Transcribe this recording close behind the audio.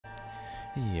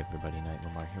Hey everybody, Knight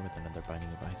Lamar here with another Binding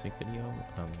of Isaac video.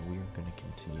 We're going to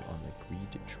continue on the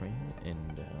greed train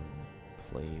and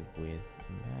play with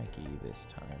Maggie this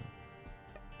time.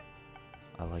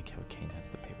 I like how Kane has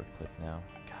the paperclip now.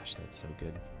 Gosh, that's so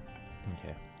good.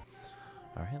 Okay.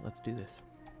 Alright, let's do this.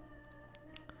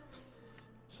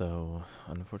 So,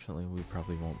 unfortunately we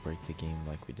probably won't break the game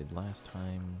like we did last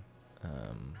time,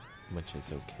 which is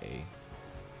okay.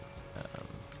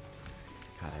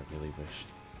 God, I really wish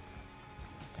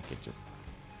I could just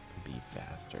be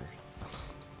faster.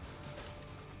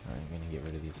 I'm gonna get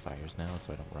rid of these fires now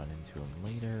so I don't run into them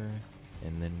later.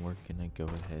 And then we're gonna go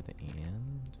ahead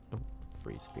and... Oh,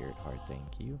 free spirit heart,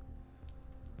 thank you.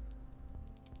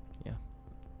 Yeah.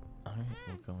 Alright,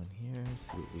 we'll go in here,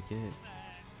 see what we get.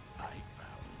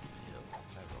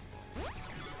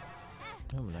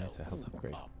 Oh, nice, a health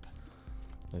upgrade.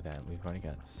 Look at that, we've already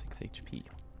got 6 HP.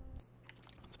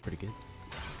 That's pretty good.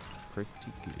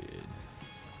 Pretty good.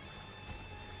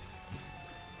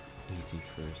 Easy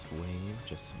first wave,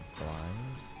 just some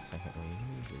flies. Second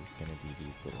wave is going to be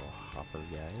these little hopper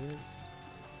guys,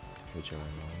 which are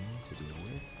annoying to deal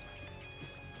with.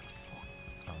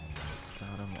 Almost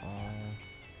got them all.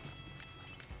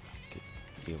 Could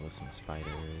deal with some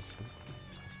spiders. Ooh,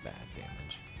 that's bad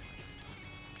damage.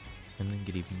 And then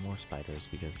get even more spiders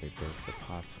because they broke the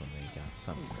pots when they got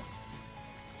some.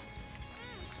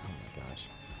 Oh my gosh.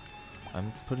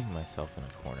 I'm putting myself in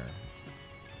a corner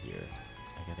here.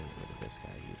 I gotta get rid of this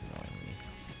guy, he's annoying me.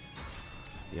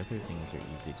 The other things are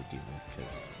easy to do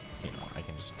because, you know, I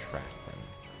can just track them.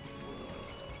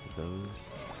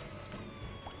 Those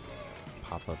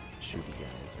pop-up shooty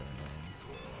guys are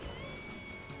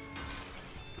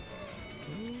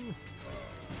annoying.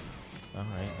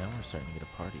 Alright, now we're starting to get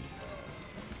a party.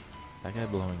 That guy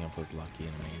blowing up was lucky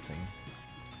and amazing.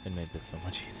 It made this so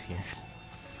much easier.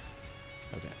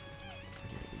 Okay.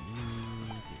 Get rid of you,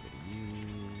 get rid of you,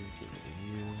 get rid of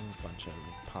you. Bunch of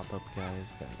pop-up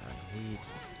guys that I hate,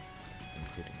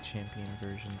 including champion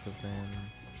versions of them.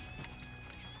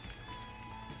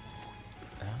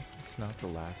 How's this not the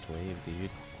last wave, dude?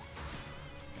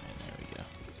 And there we go.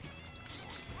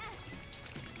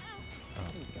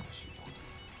 Oh my gosh.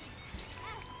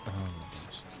 Oh my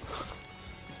gosh.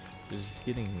 There's just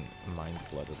getting mind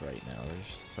flooded right now. There's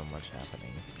just so much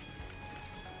happening.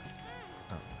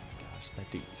 Oh my gosh, that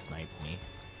dude sniped me.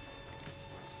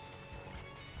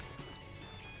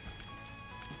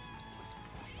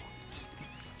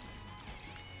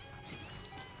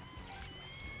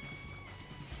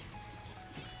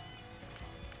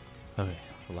 Okay,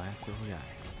 last little guy.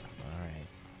 Alright.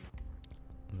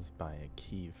 Let's buy a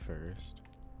key first.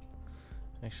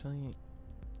 Actually,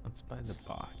 let's buy the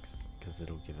box, because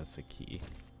it'll give us a key.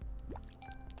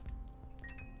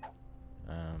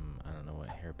 I don't know what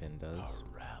hairpin does.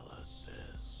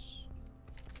 Paralysis.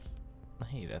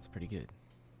 Hey, that's pretty good.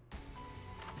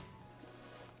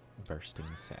 Bursting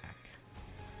sack.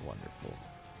 Wonderful.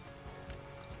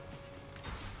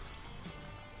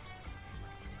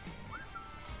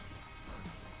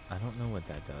 I don't know what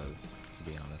that does, to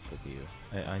be honest with you.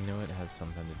 I know it has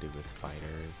something to do with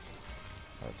spiders.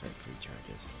 Oh, it's right, 3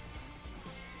 charges.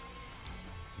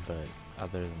 But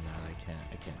other than that,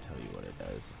 I can't tell you what it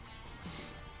does.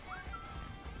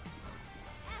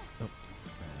 Oh,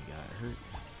 I got hurt.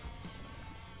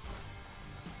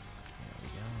 There we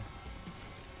go.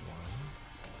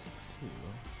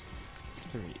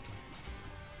 1, 2, 3.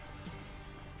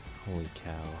 Holy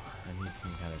cow, I need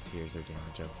some kind of tears or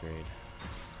damage upgrade.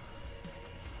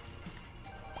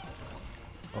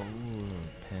 Oh,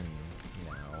 Pen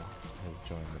now has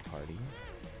joined the party.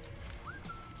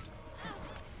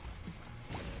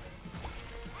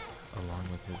 Along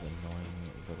with his annoying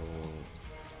little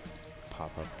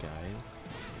pop-up guys.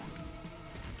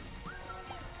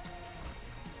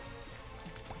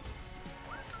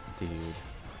 Dude,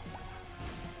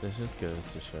 this just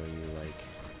goes to show you, like,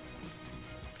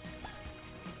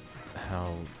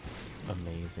 how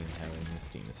amazing having the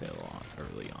Steam sale on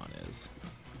early on is.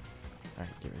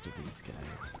 Alright, get rid of these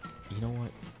guys. You know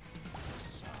what?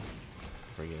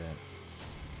 Forget it.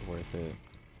 Worth it.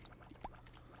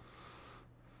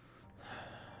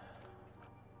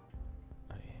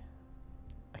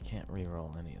 I can't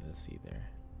reroll any of this either.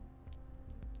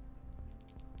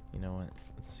 You know what?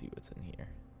 Let's see what's in here.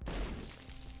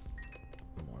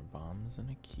 More bombs and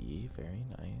a key. Very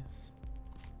nice.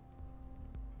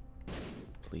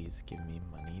 Please give me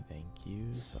money, thank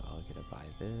you. So I'll get to buy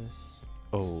this.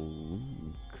 Oh,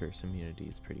 curse immunity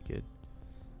is pretty good.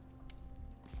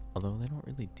 Although they don't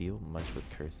really deal much with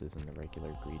curses in the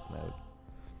regular greed mode.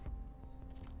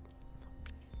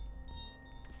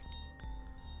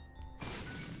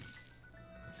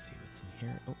 Let's see what's in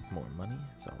here. Oh, more money.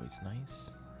 It's always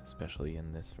nice, especially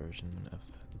in this version of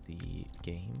the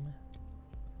game.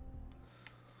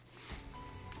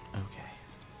 Okay.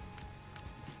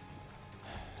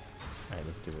 Alright,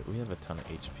 let's do it. We have a ton of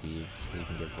HP we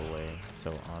can give away,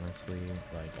 so honestly,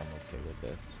 like, I'm okay with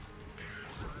this.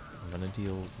 I'm gonna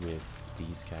deal with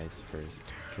these guys first,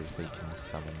 because they can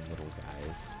summon little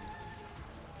guys.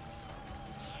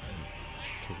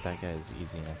 Because that guy is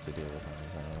easy enough to deal with on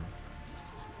his own.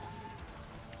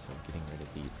 So getting rid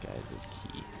of these guys is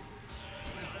key.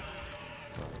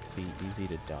 Well, see, easy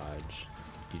to dodge.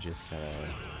 You just gotta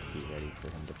be ready for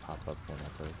him to pop up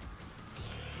whenever.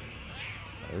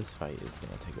 Now, this fight is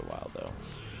gonna take a while though.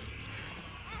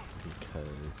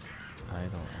 Because I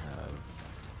don't have...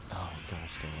 Oh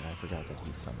gosh dang it, I forgot that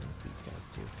he summons these guys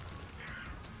too.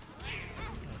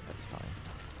 That's fine.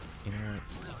 You know what?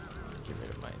 Get rid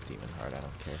of my demon heart, I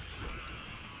don't care.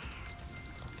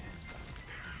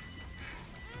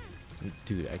 Okay.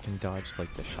 Dude, I can dodge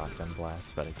like the shotgun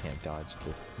blast, but I can't dodge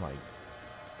this like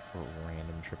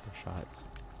random triple shots.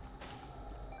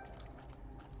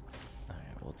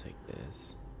 Alright, we'll take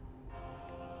this.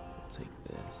 We'll take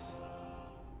this.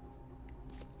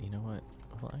 You know what?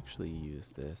 We'll actually use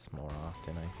this more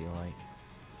often, I feel like.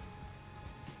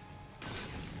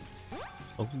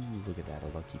 Oh, look at that, a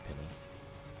lucky penny.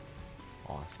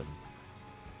 Awesome.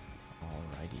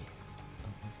 Alrighty.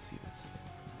 Let's see what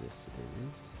this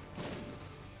is.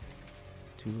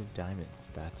 2 of diamonds.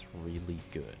 That's really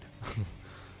good.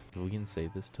 If we can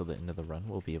save this till the end of the run,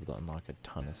 we'll be able to unlock a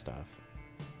ton of stuff.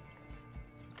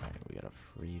 Alright, we got a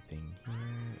free thing here.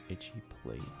 Itchy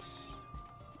plate.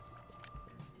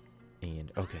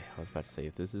 And, okay, I was about to say,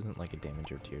 if this isn't like a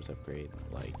damage or tears upgrade,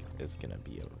 like, it's gonna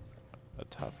be a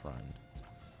tough run.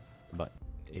 But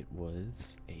it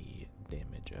was a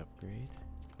damage upgrade.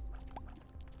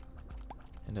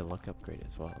 And a luck upgrade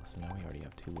as well, so now we already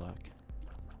have 2 luck.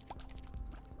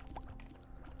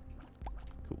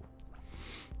 Cool.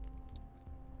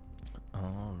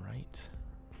 Alright.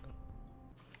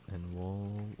 And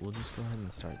we'll just go ahead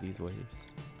and start these waves.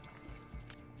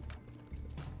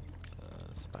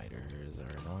 Spiders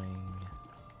are annoying.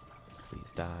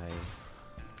 Please die.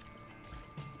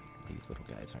 These little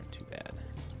guys aren't too bad.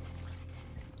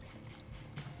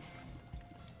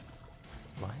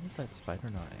 Why is that spider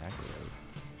not aggro?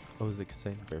 Oh, is it because I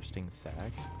have bursting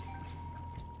sag?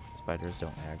 Spiders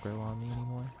don't aggro on me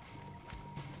anymore?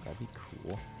 That'd be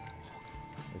cool.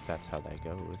 If that's how that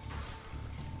goes.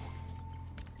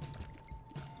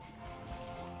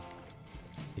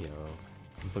 Yo,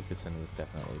 Bookusin was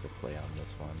definitely the play on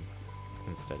this one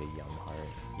instead of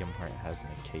Yumheart. Yumheart has an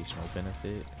occasional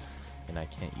benefit, and I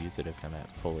can't use it if I'm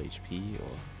at full HP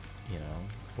or, you know,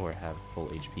 or have full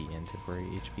HP and temporary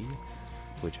HP,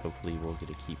 which hopefully we'll get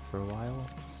to keep for a while.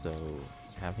 So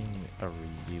having a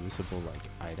reusable like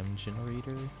item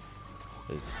generator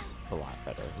is a lot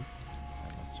better.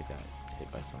 I must have got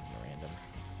hit by something random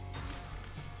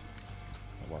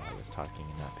while I was talking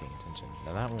and not paying attention.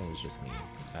 Now that one was just me.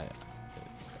 Okay,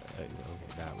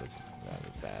 that was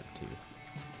bad too.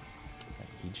 Right,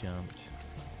 he jumped.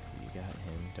 You got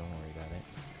him. Don't worry about it.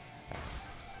 Right.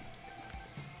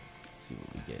 See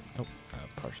what we get. Oh,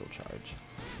 partial charge.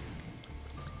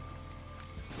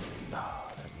 Oh,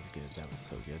 that was good. That was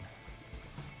so good.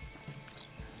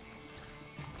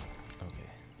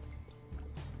 Okay.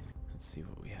 Let's see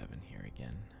what we have in here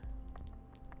again.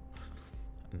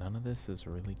 None of this is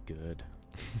really good.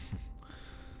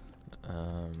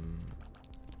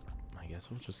 I guess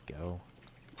we'll just go.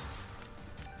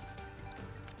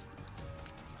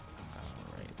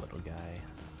 Alright, little guy.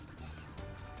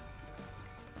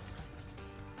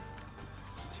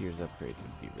 Tears upgrade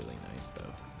would be really nice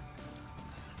though.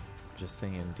 Just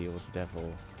saying, deal with the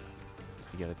devil.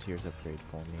 If you got a tears upgrade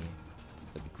for me,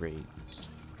 that'd be great.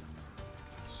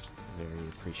 Very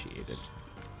appreciated.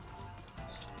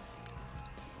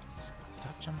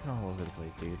 Stop jumping all over the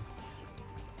place, dude.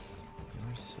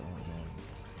 You're so annoying.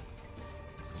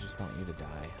 I just want you to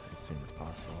die as soon as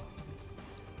possible.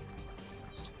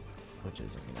 Which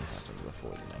isn't gonna happen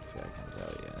before the next guy comes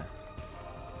out, yeah.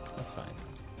 That's fine.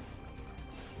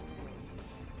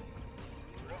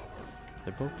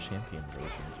 They're both champion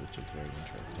versions, which is very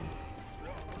interesting.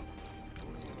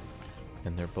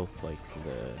 And they're both like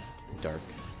the dark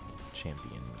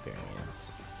champion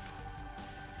variants.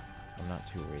 I'm not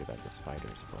too worried about the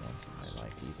spiders for once in my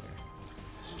life either.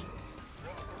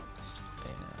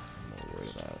 Yeah, I'm more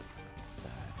worried about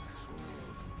that.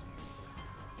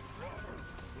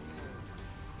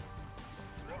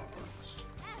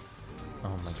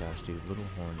 Oh my gosh, dude, Little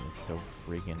Horn is so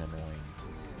friggin' annoying.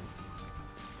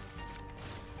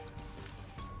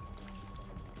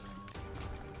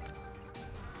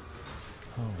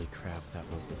 Holy crap, that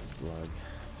was a slug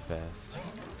fest.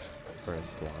 Or a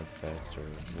slog fest, or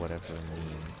whatever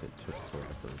means it took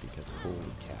forever, because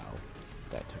holy cow,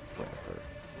 that took forever.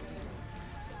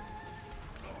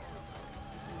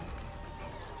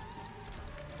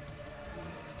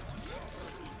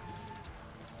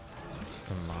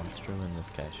 The monstro in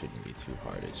this guy shouldn't be too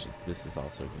hard. This is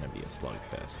also going to be a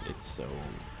slugfest. It's so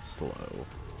slow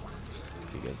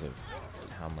because of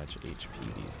how much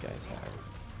HP these guys have.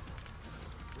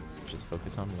 Just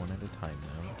focus on one at a time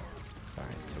though.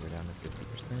 Alright, so we're down to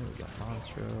 50%. We got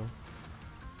monstro.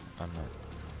 I'm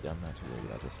not too worried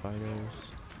about the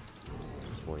spiders.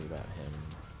 Just worry about him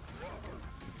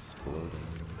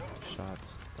exploding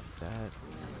shots like that.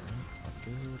 Alright, all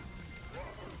good.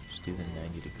 Just do the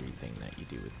 90-degree thing that you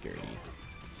do with Gertie.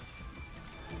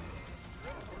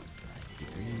 90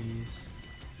 degrees.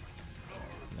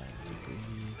 90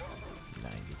 degrees.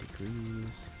 90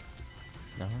 degrees.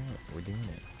 Alright, we're doing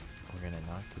it. We're gonna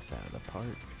knock this out of the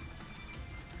park.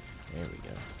 There we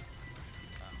go.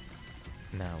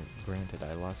 Now, granted,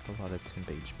 I lost a lot of temp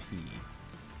HP.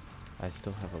 I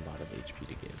still have a lot of HP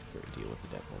to give for a deal with the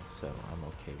devil, so I'm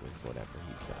okay with whatever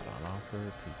he's got on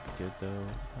offer. Please be good though.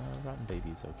 Rotten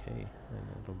Baby's okay,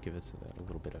 and it'll give us a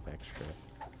little bit of extra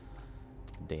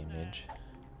damage.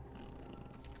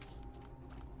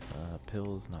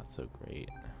 Pills, not so great.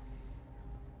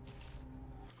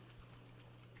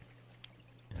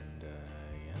 And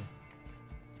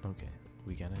yeah. Okay,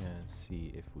 we gotta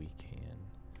see if we can.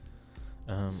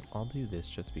 I'll do this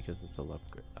just because it's a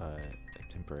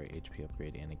temporary HP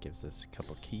upgrade and it gives us a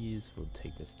couple keys. We'll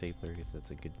take the stapler because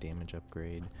that's a good damage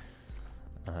upgrade.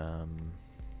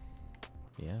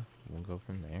 Yeah, we'll go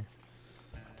from there.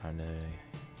 Time to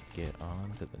get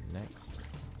on to the next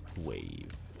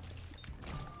wave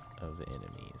of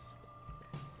enemies.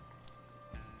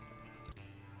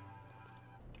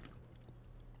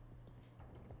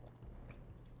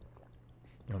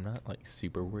 I'm not like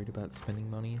super worried about spending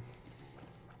money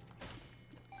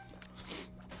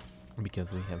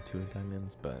because we have 2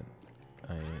 diamonds, but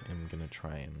I am gonna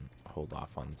try and hold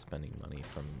off on spending money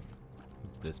from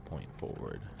this point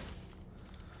forward,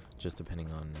 just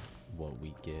depending on what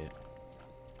we get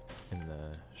in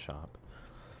the shop,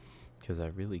 because I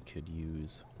really could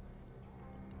use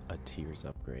a Tears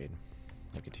upgrade.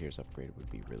 Like a Tears upgrade would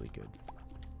be really good.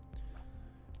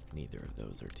 Neither of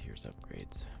those are Tears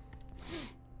upgrades.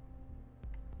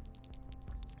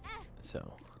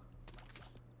 So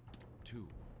 2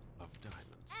 of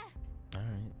diamonds.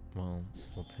 Alright, well,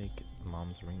 we'll take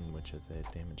Mom's Ring, which is a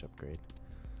damage upgrade.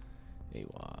 It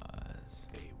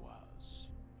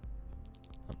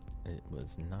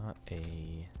was not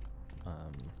a, I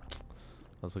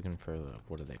was looking for,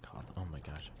 what are they called? Oh my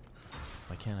gosh.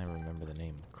 Why can't I remember the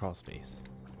name? Crawl space.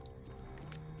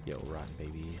 Yo, Rotten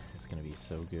Baby is gonna be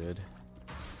so good.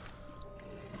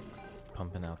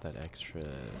 Pumping out that extra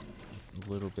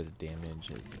little bit of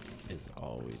damage is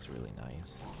always really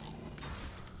nice.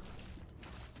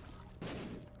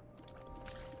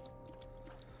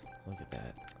 Look at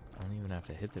that. I don't even have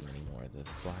to hit them anymore. The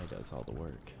fly does all the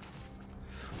work.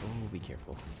 Oh, be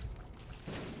careful.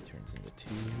 Turns into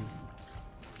 2.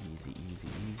 Easy, easy,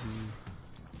 easy.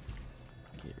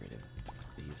 Get rid of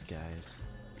these guys.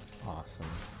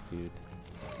 Awesome, dude.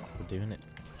 We're doing it.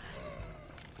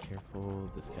 Careful,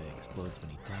 this guy explodes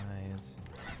when he dies.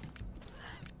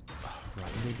 Oh,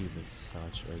 Rotten Baby was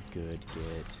such a good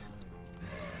get.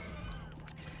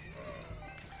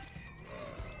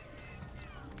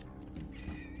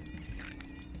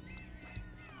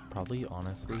 Probably,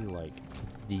 honestly, like,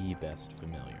 the best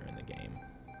familiar in the game.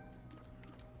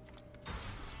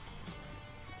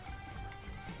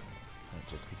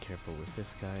 Just be careful with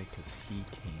this guy, because he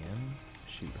can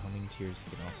shoot homing tears.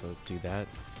 He can also do that.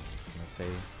 I was gonna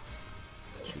say,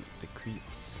 shoot the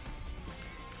creeps.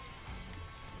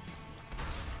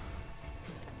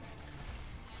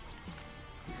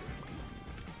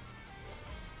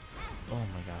 Oh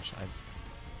my gosh,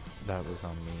 that was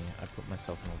on me. I put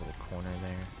myself in a little corner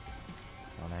there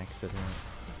on accident.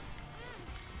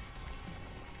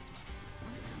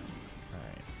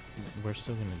 Alright, we're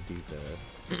still gonna do the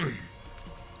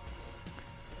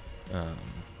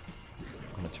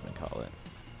whatchamacallit,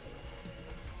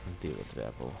 deal with the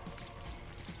devil.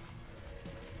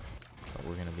 But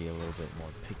we're gonna be a little bit more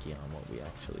picky on what we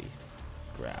actually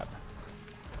grab.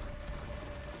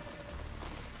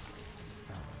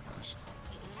 Oh my gosh.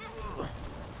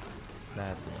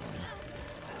 That's annoying.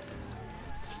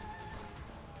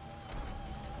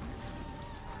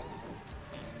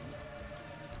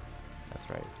 That's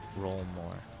right, roll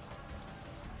more.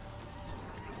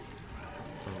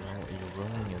 Your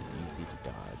rolling is easy to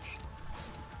dodge.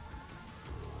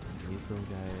 these little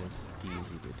guys,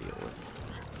 easy to deal with.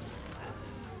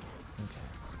 Okay,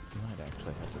 I might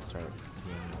actually have to start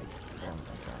being, oh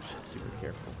my gosh, super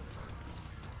careful.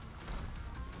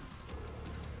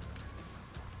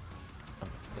 Oh,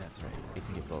 that's right, we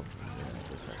can get both of them doing it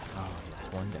this way. Oh,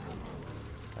 yes, one down.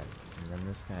 Right, and then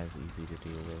this guy's easy to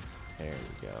deal with. There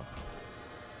we go.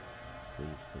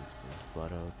 Please, please, please.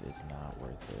 Blood Oath is not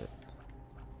worth it.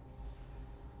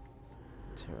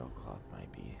 Tarot Cloth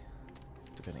might be,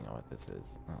 depending on what this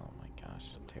is. Oh my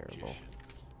gosh, terrible.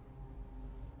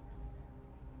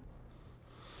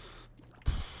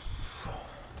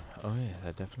 Oh yeah,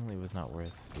 that definitely was not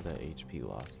worth the HP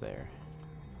loss there.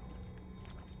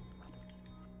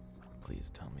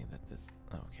 Please tell me that this...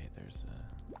 Okay, there's a...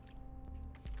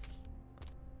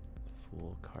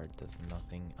 Fool card does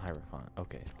nothing. Hierophant.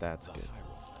 Okay, that's good.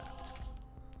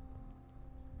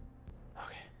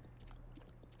 Okay.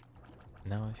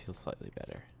 Now I feel slightly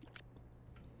better.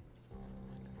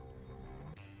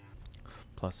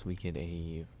 Plus we get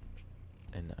an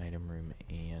item room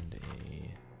and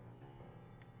a...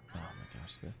 Oh my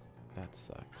gosh, that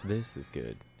sucks. This is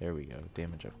good. There we go.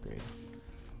 Damage upgrade.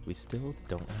 We still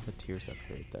don't have a Tears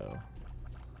upgrade though.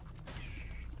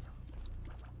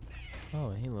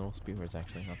 Oh, hey, little spear's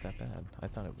actually not that bad. I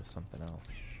thought it was something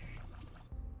else.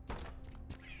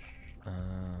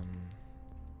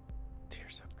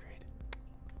 Tears upgrade.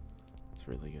 It's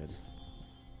really good.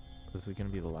 This is gonna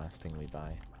be the last thing we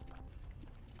buy.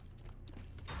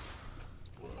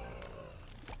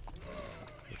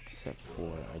 Except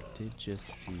for, I did just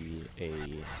see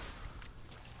a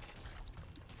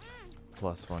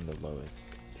 +1 to lowest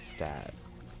stat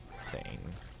thing.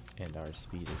 And our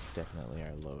speed is definitely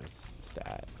our lowest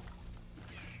stat.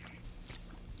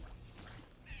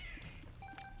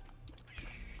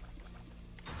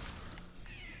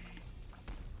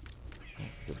 Oh,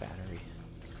 it's a battery.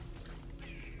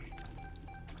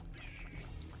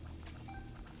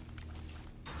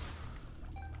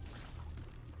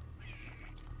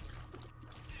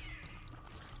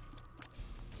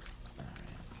 Alright.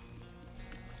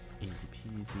 Easy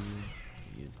peasy.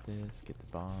 Use this, get the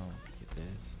bomb, get this.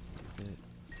 Is it?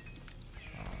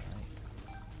 Alright.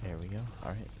 There we go.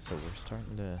 Alright, so we're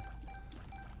starting to...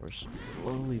 We're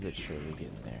slowly but surely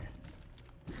getting there.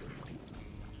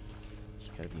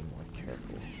 Just gotta be more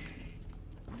careful.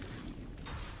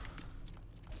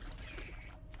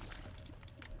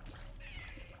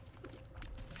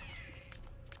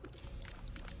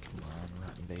 Come on,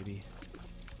 Rotten Baby.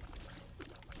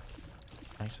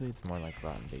 Actually, it's more like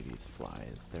Rotten Baby's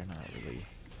flies. They're not really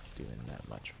doing that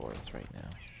much for us right now.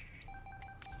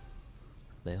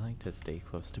 They like to stay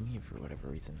close to me for whatever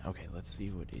reason. Okay, let's see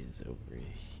what is over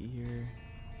here.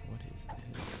 What is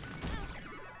this?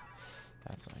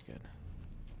 That's not good.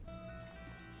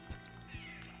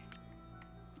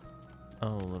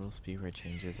 Oh, little speed rate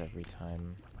changes every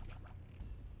time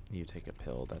you take a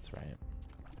pill. That's right.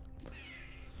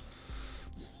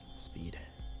 Speed.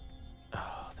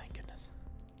 Oh, thank goodness.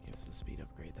 Give us the speed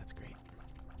upgrade. That's great.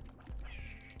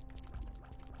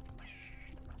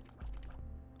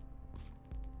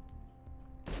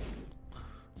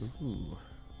 Ooh.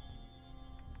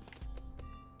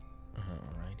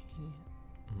 Alrighty.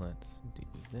 Let's do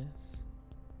this.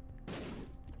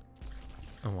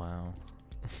 Oh, wow.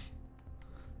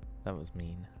 That was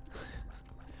mean.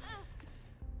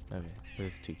 Okay,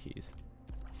 there's 2 keys.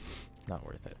 Not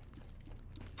worth it.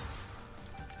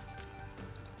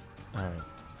 Alright,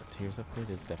 the Tears upgrade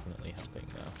is definitely helping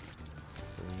though.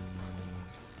 3,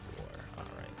 4.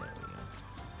 Alright, there we go.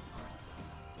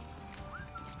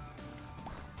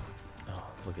 Oh,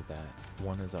 look at that.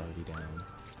 1 is already down.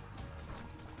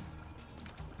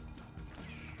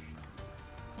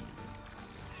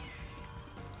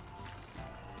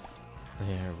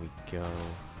 There we go.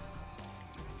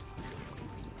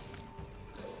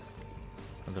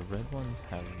 The red ones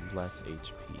have less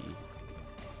HP,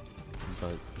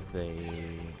 but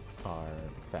they are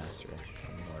faster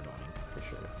and more annoying, for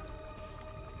sure.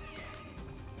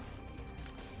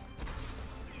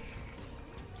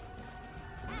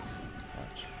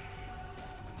 Ouch.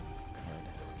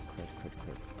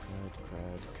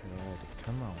 Crud.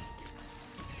 Come on.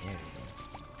 There we go.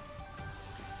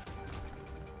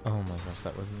 Oh my gosh,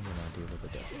 that wasn't even an idea with the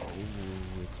death. Oh,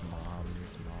 it's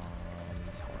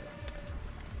mom's heart.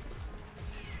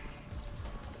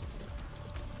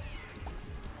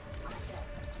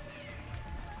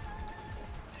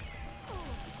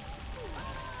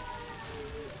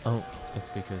 Oh, it's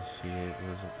because she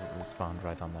respawned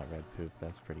right on that red poop.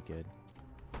 That's pretty good.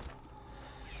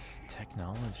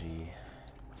 Technology.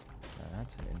 Now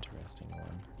that's an interesting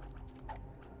one.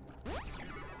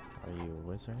 Are you a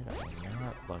wizard? I'm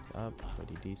not. Luck up.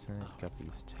 Pretty decent.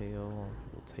 Guppy's tail.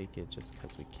 We'll take it just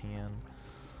because we can.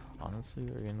 Honestly,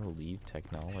 we're gonna leave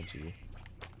technology.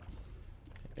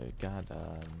 It got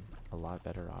a lot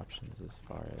better options as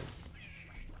far as...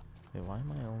 Wait, why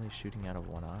am I only shooting out of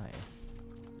one eye?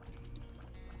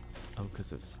 Oh,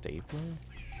 because of stapler?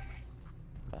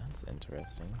 That's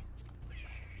interesting.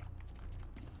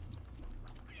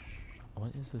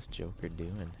 What is this Joker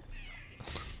doing?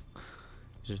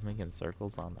 He's just making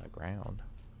circles on the ground.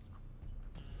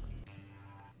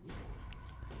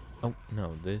 Oh,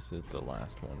 no, this is the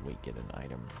last one we get an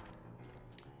item.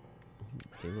 Ooh,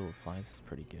 Halo of Flies is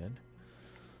pretty good.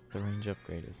 The range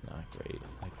upgrade is not great.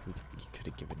 Like, he could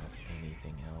have given us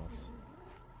anything else.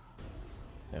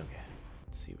 Okay,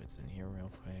 let's see what's in here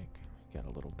real quick. Got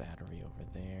a little battery over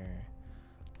there.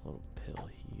 A little pill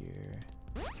here.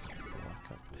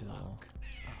 Lock up pill.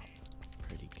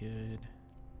 Pretty good.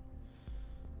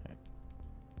 Right.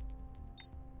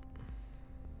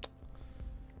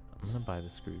 I'm gonna buy the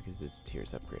screw because it's a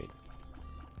tears upgrade.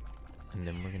 And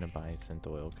then we're gonna buy synth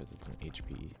oil because it's an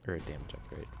HP or a damage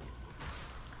upgrade.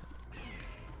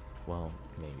 Well,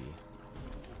 maybe.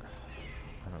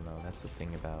 I don't know, that's the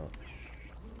thing about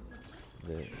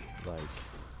the, like,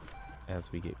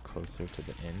 as we get closer to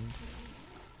the end,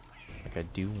 like, I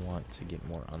do want to get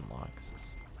more unlocks,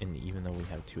 and even though we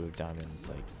have 2 of diamonds,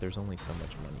 like, there's only so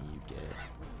much money you get.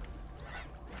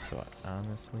 So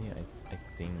honestly, I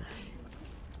think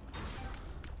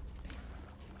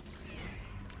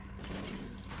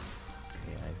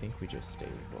yeah, I think we just stay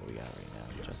with what we got right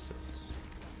now. Justice.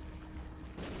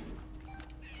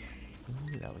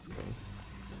 Ooh, that was close.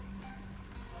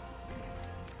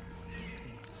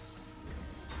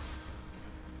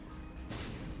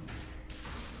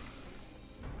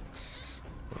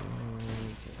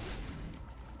 Okay.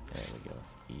 There we go.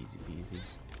 Easy peasy.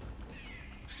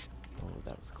 Oh,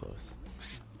 that was close.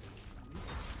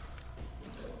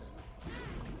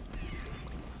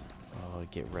 Oh,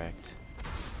 get wrecked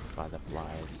by the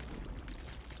flies.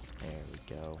 There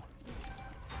we go.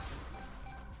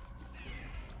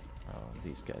 Oh,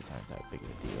 these guys aren't that big of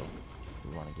a deal.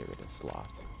 We want to get rid of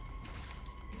Sloth.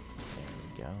 There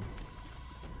we go.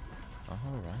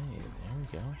 Alright, there we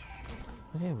go.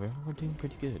 Okay, we're doing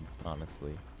pretty good,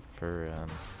 honestly, for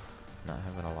not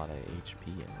having a lot of HP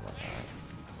and whatnot.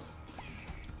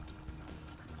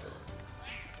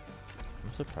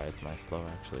 I'm surprised my slow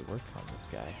actually works on this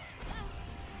guy.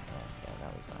 Oh, yeah,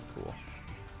 that was not cool.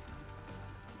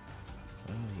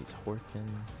 Oh, he's Horfin.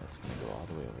 That's gonna go all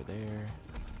the way over there.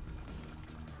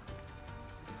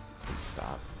 Please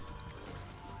stop.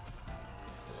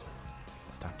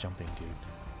 Stop jumping, dude.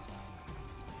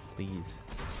 Please.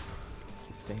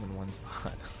 Just stay in one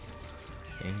spot.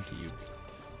 Thank you.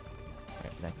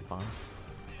 Alright, next boss.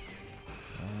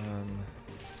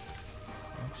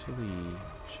 Actually,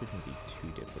 shouldn't be too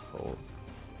difficult.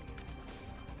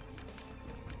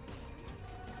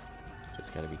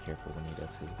 Just gotta be careful when he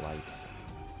does his lights.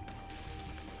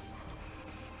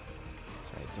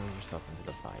 That's right, throw yourself into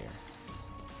the fire.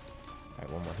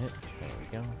 Alright, one more hit. There we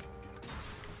go.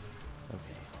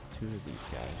 Okay, 2 of these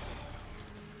guys.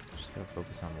 Just gotta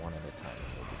focus on one at a time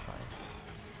and we'll be fine.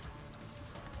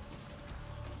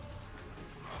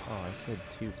 Oh, I said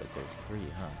 2, but there's 3,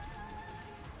 huh?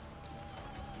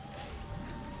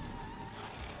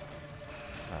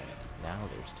 Alright, now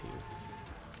there's 2.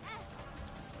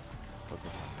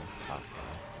 Focus on this top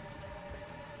guy.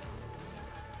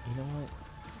 You know what?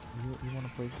 You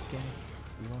wanna play this game?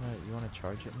 You wanna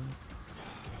charge at me?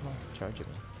 Come on, charge at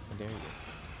me. I dare you.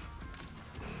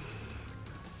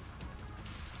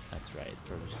 That's right,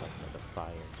 throw yourself into the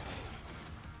fire.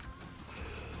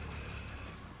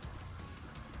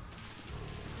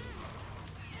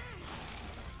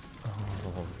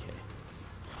 Oh, okay.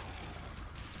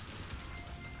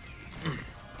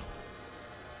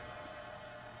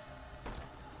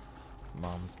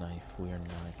 Mom's knife, we are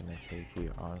not gonna take. We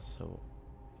are so...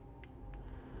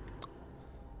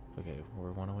 Okay,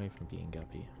 we're 1 away from being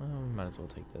Guppy. Well, we might as well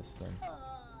take this then.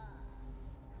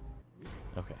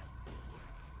 Okay.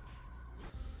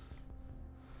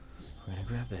 We're gonna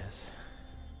grab this.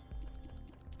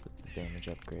 It's a damage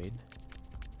upgrade.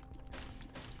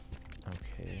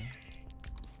 Okay.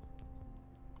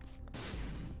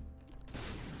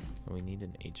 We need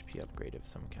an HP upgrade of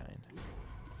some kind.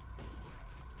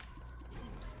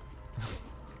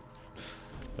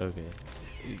 Okay.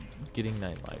 Getting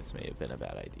 9 lives may have been a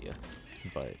bad idea,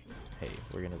 but hey,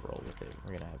 we're gonna roll with it.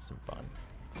 We're gonna have some fun.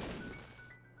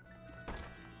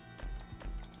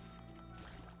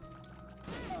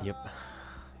 Yep.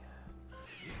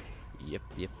 Yep.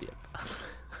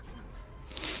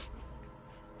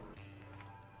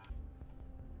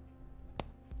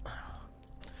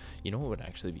 You know what would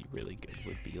actually be really good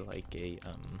would be like a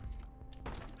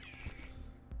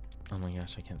oh my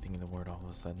gosh, I can't think of the word all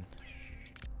of a sudden.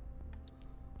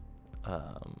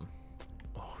 Oh,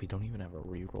 we don't even have a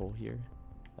reroll here.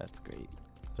 That's great.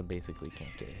 So basically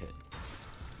can't get hit.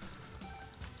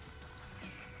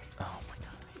 Oh my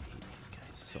god, I hate these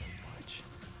guys so much.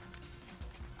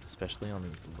 Especially on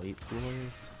these late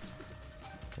floors.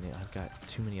 And yeah, I've got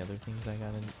too many other things I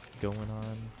got going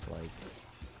on, like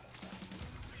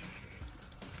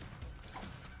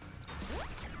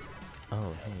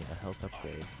oh hey, a health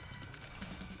upgrade.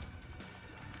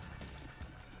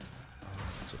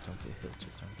 Just don't get hit,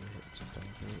 just don't get hit, just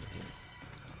don't get hit.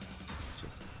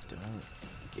 Just don't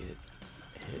get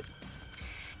hit.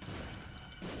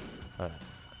 Alright.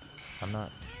 I'm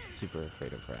not super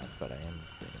afraid of Wrath, but I am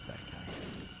afraid of that guy.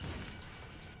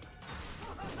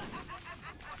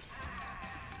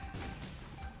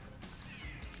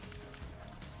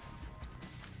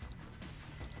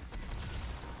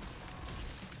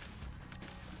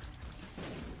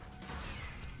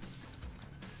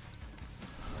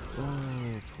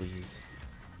 Oh, please.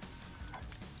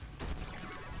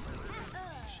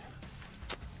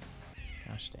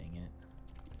 Gosh dang it.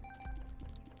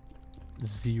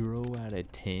 0 out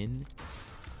of 10?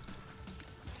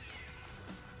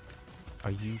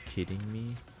 Are you kidding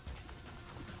me?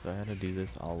 So I had to do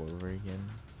this all over again?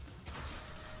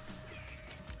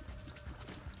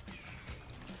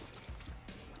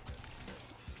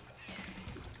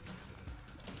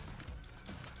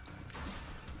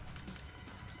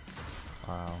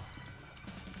 Wow.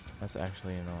 That's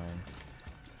actually annoying.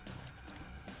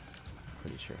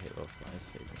 Pretty sure Halo Flies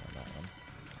saved me on that one.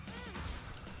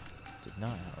 Did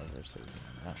not, however, save me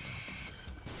on that one.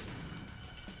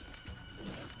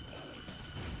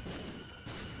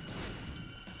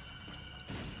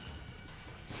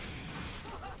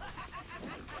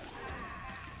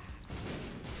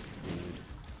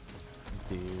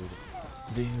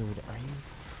 Dude, are you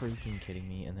freaking kidding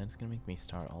me? And then it's gonna make me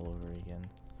start all over again.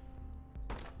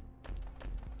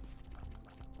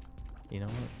 You know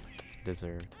what?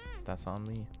 Deserved. That's on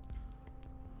me.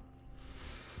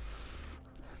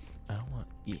 I don't want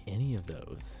any of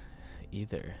those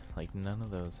either. Like, none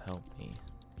of those help me.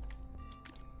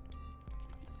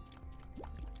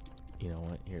 You know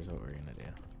what? Here's what we're gonna do.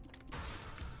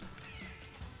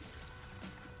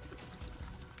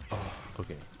 Oh,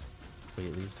 okay. We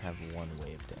at least have one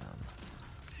wave down.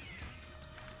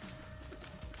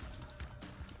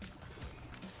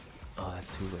 Oh,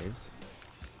 that's 2 waves.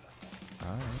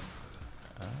 Alright.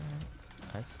 Alright.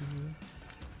 I see you.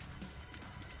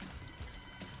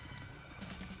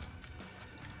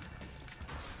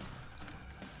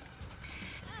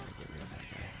 Get rid of that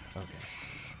guy. Okay.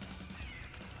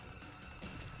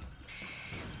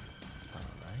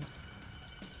 Alright.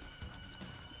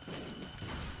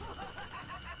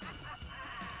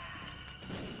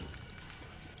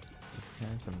 These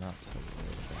guys I'm not so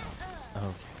worried about.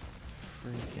 Okay.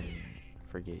 Freaking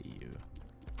forget you.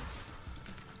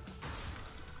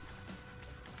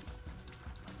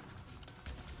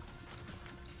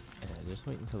 Just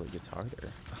wait until it gets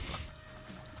harder.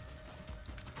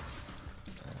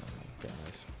 Oh my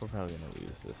gosh, we're probably gonna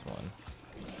lose this one.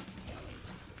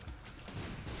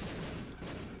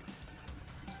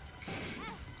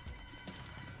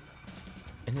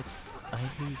 And it's, I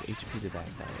lose HP to that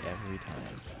guy every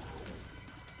time.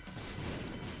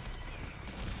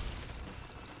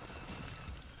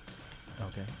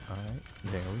 Okay, alright,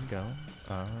 there we go.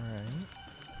 Alright,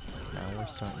 now we're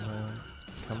starting to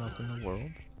come up in the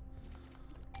world.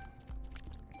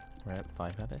 We're at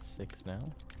 5 out of 6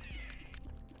 now.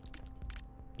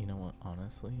 You know what,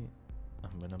 honestly,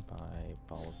 I'm gonna buy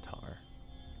Ball of Tar.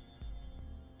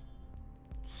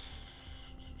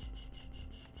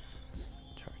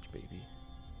 Charge, baby.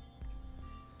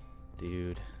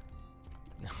 Dude.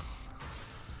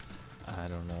 I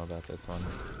don't know about this one.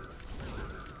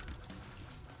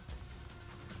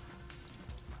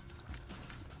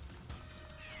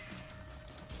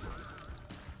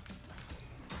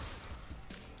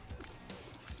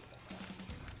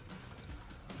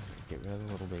 Get rid of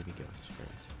the little baby ghost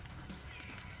first.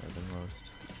 They're the most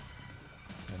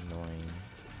annoying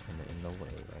and in the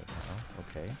way right now.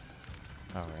 Okay.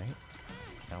 Alright.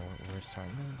 Now we're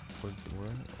starting to...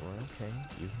 We're okay.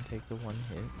 You can take the one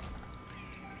hit.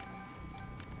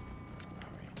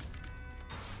 Alright.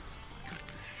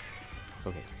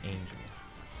 Okay, Angel.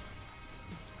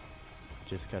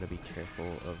 Just gotta be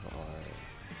careful of our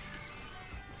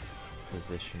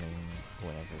positioning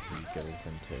whenever he goes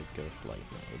into Ghost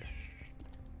Light mode.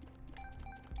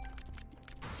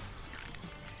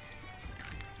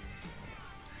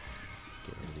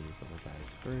 Get rid of these little guys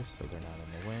first so they're not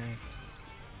in the way.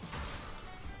 Oh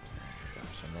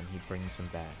gosh, and then he brings him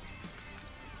back.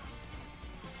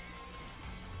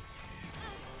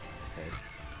 Okay,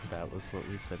 that was what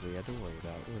we said we had to worry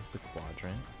about, was the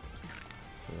quadrant.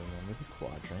 So remember the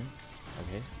quadrants.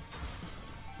 Okay,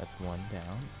 that's one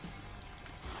down.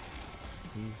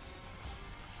 He's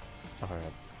our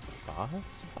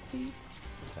boss fight?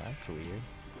 That's weird.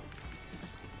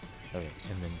 Okay,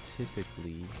 and then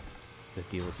typically the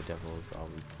deal with the devil is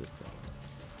always the same.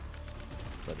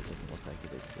 But it doesn't look like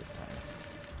it is this time.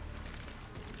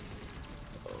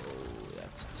 Oh,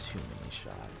 that's too many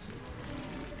shots.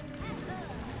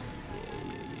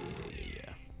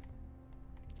 Yeah.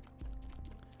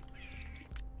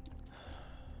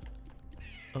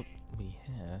 Oh, we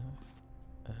have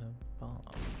a bomb.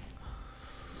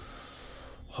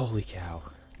 Holy cow.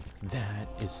 That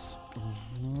is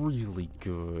really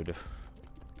good.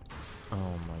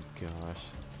 Oh my gosh.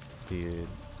 Dude,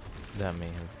 that may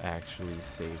have actually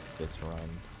saved this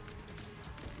run.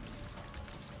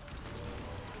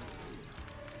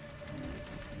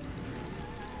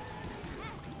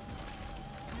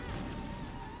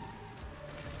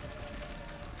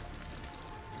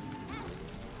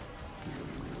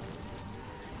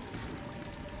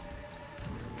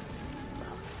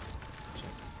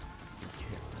 Just be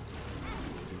careful.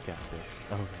 You got this.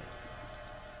 Okay.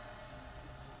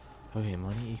 Okay,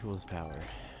 money equals power.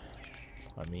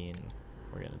 I mean,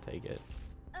 we're gonna take it.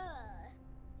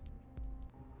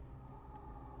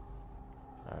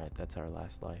 Alright, that's our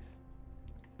last life.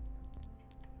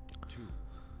 2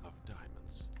 of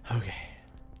diamonds. Okay.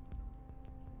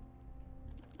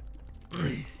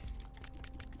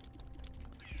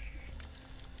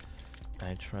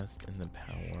 I trust in the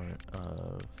power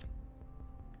of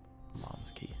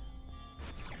Mom's Key.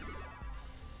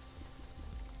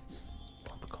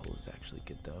 Lumpicola is actually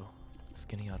good though.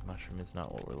 Skinny Odd Mushroom is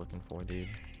not what we're looking for, dude.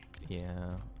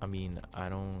 Yeah, I mean, I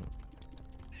don't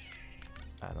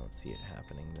see it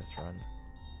happening this run.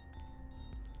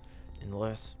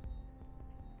 Unless...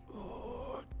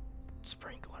 Oh,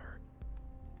 sprinkler.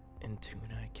 And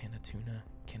tuna, can of tuna.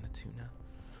 Can of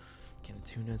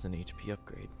tuna is an HP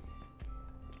upgrade.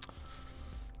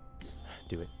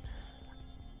 Do it.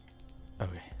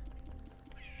 Okay.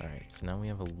 Alright, so now we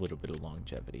have a little bit of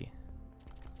longevity.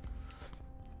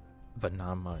 But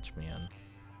not much, man.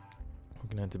 We're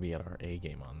gonna have to be at our A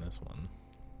game on this one.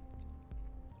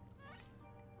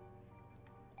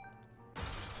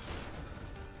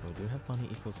 We do have money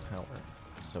equals power,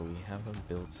 so we have a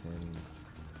built-in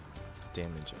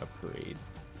damage upgrade.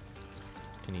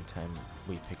 Anytime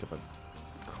we pick up a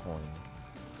coin,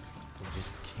 we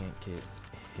just can't get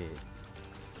hit.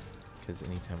 Because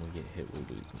anytime we get hit, we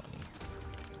lose money.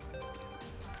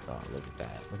 Oh, look at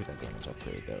that. Look at that damage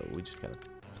upgrade, though. We just got a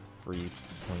free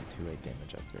 0.28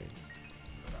 damage upgrade.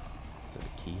 Is that a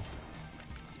key?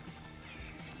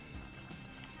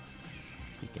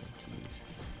 Speaking of keys,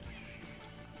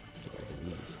 get rid of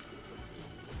these.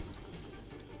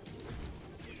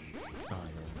 Oh, I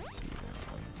didn't see that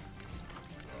one.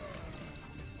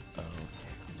 Okay.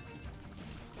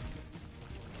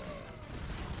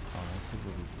 Honestly,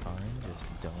 we'll be fine. Just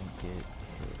don't get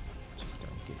hit. Just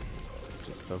don't get hit.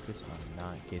 Just focus on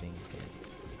not getting hit.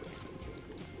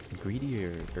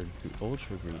 Greedier, or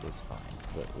ultra greed is fine,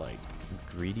 but like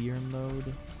greedier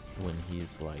mode, when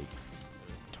he's like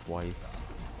twice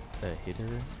a hitter,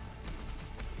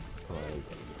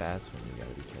 like that's when you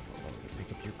gotta be careful. Like, you pick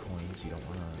up your coins, you don't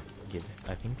wanna give,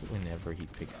 I think whenever he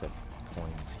picks up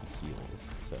coins he heals,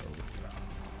 so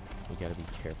we gotta be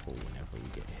careful whenever we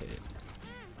get hit.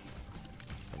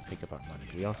 And pick up our money.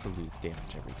 We also lose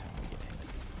damage every time we get hit,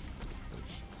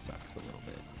 which sucks a little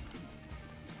bit.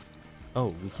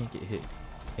 Oh, we can't get hit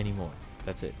anymore.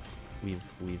 That's it.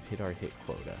 We've hit our hit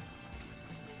quota.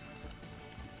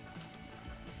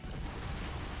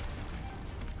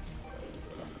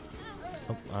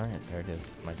 Oh, alright, there it is.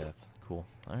 My death. Cool.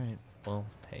 Alright, well,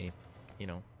 hey, you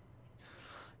know,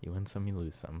 you win some, you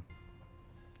lose some.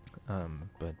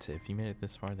 But if you made it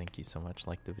this far, thank you so much.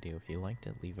 Like the video if you liked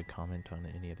it. Leave a comment on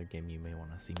any other game you may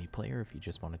want to see me play, or if you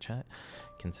just want to chat.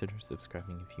 Consider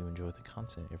subscribing if you enjoy the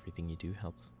content. Everything you do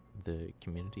helps the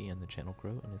community and the channel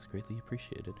grow and is greatly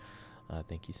appreciated.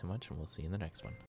 Thank you so much, and we'll see you in the next one.